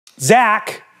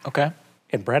Zach Okay.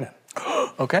 and Brennan.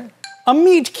 Okay. A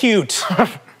meet cute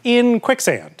in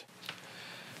Quicksand.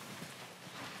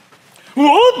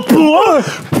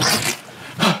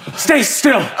 Stay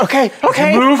still. Okay.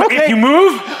 Okay. If you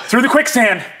move through the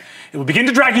quicksand, it will begin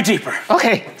to drag you deeper.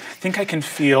 Okay. I think I can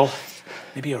feel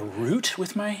maybe a root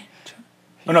with my toe.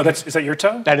 Oh no, is that your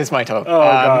toe? That is my toe. Oh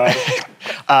God.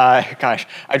 Gosh,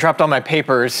 I dropped all my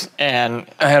papers and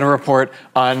I had a report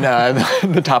on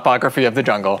the topography of the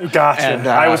jungle. Gotcha. And,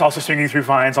 I was also swinging through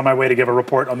vines on my way to give a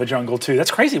report on the jungle too. That's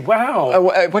crazy.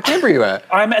 Wow. What camp are you at?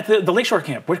 I'm at the Lakeshore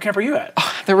camp. What camp are you at?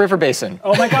 The river basin.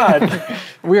 Oh my God.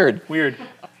 Weird. Weird.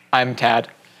 I'm Tad.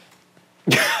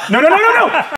 No.